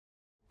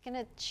I'm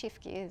going to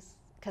shift gears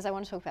because I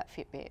want to talk about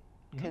Fitbit,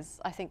 because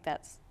I think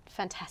that's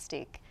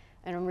fantastic,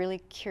 and I'm really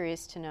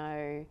curious to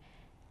know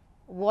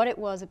what it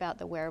was about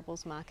the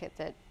wearables market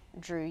that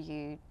drew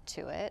you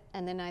to it.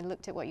 And then I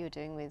looked at what you were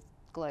doing with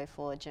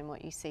Glowforge and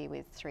what you see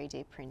with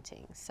 3D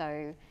printing. So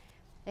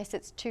I guess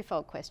it's a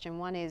twofold question.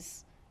 One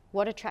is,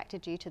 what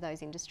attracted you to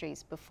those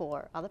industries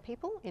before other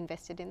people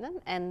invested in them?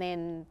 And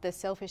then the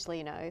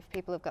selfishly, if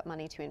people have got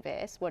money to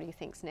invest, what do you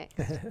think's next?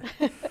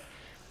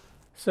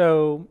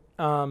 So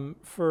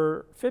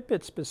for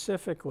Fitbit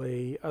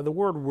specifically, the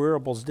word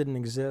wearables didn't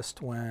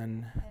exist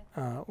when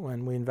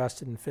we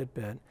invested in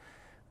Fitbit.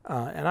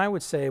 And I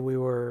would say we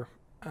were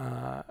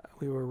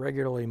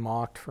regularly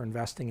mocked for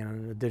investing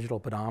in a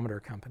digital pedometer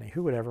company.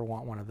 Who would ever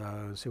want one of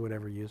those? Who would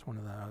ever use one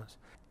of those?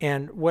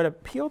 And what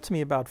appealed to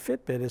me about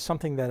Fitbit is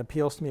something that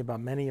appeals to me about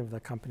many of the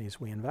companies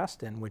we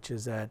invest in, which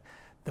is that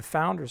the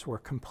founders were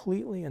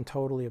completely and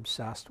totally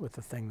obsessed with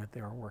the thing that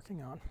they were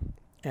working on.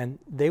 And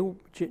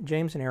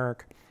James and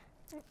Eric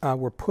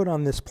were put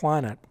on this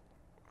planet,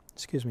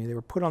 they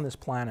were put on this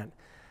planet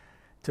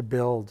to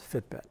build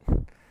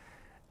Fitbit.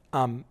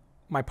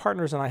 My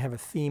partners and I have a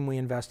theme we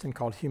invest in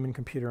called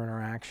human-computer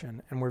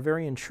interaction, and we're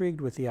very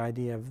intrigued with the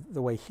idea of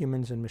the way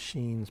humans and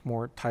machines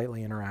more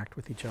tightly interact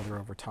with each other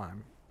over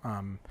time.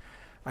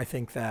 I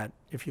think that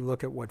if you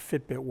look at what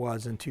Fitbit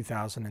was in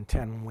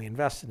 2010 when we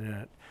invested in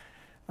it,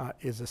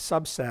 is a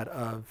subset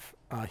of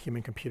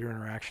human-computer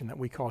interaction that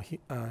we call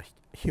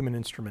human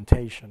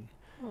instrumentation.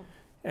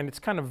 And it's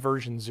kind of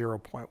version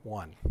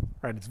 0.1,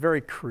 right? It's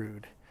very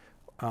crude,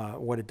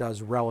 what it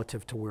does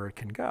relative to where it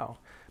can go.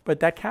 But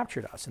that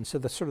captured us, and so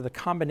the sort of the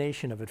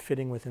combination of it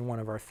fitting within one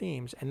of our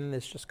themes, and then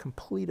this just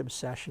complete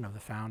obsession of the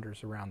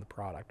founders around the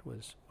product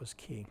was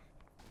key.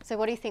 So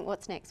what do you think,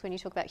 what's next when you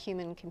talk about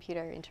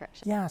human-computer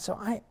interaction? Yeah, so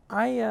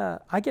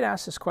I get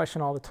asked this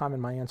question all the time,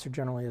 and my answer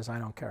generally is I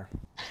don't care.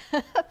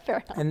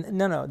 Fair enough. And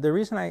no, the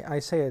reason I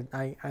say it,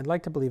 I'd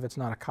like to believe it's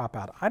not a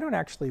cop-out. I don't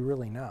actually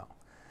really know.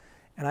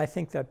 And I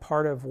think that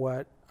part of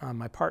what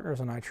my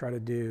partners and I try to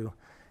do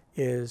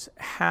is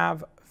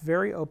have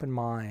very open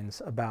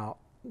minds about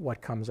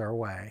what comes our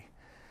way.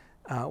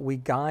 We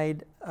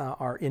guide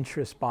our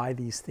interests by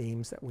these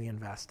themes that we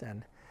invest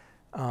in,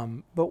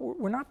 but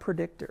we're not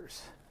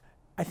predictors.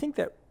 I think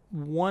that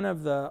one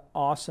of the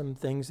awesome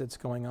things that's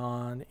going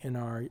on in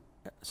our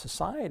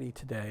society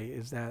today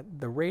is that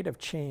the rate of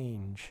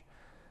change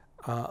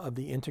of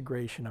the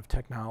integration of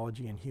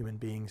technology and human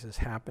beings is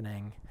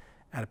happening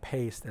at a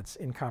pace that's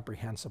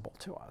incomprehensible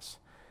to us.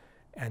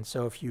 And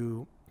so if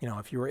you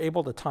were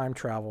able to time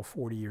travel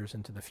 40 years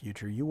into the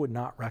future, you would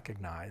not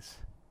recognize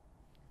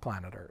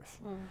planet Earth.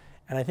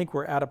 And I think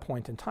we're at a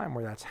point in time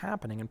where that's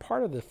happening. And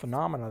part of the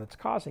phenomena that's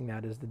causing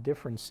that is the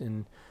difference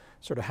in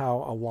sort of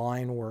how a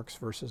line works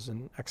versus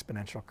an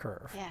exponential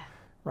curve. Yeah.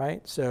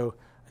 Right? So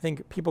I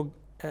think people,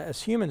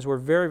 as humans, we're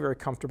very, very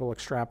comfortable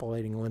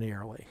extrapolating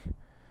linearly.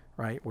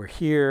 Right? We're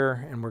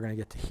here, and we're going to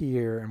get to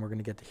here, and we're going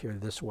to get to here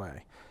this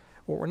way.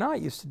 What we're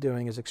not used to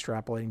doing is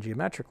extrapolating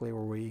geometrically,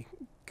 where we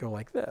go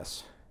like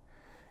this.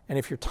 And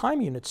if your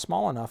time unit's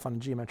small enough on a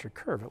geometric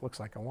curve, it looks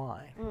like a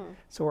line.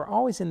 So we're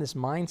always in this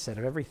mindset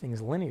of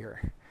everything's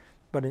linear.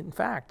 But in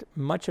fact,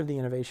 much of the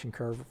innovation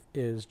curve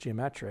is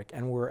geometric,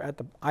 and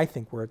I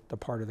think we're at the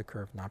part of the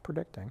curve, not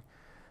predicting.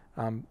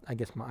 I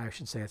guess I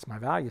should say it's my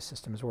value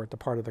system, is we're at the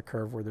part of the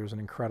curve where there's an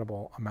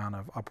incredible amount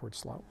of upward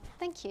slope.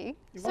 Thank you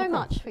You're so welcome.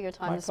 much for your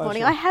time My this pleasure.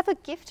 morning. I have a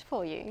gift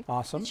for you.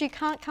 Awesome. You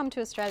can't come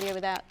to Australia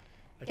without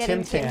A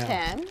getting Tim Tim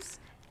Tam. Tams.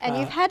 And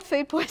you've had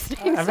food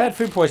poisoning. I've had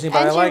food poisoning,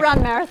 but and I you run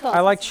marathons. I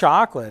like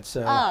chocolate.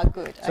 So,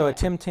 good. So Okay. a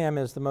Tim Tam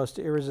is the most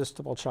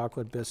irresistible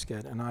chocolate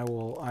biscuit, and I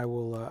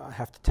will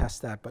have to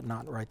test that, but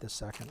not right this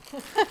second.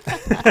 You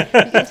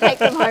can take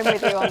them home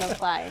with you on the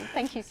plane.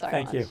 Thank you so much.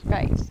 Thank you.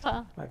 Great.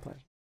 My pleasure.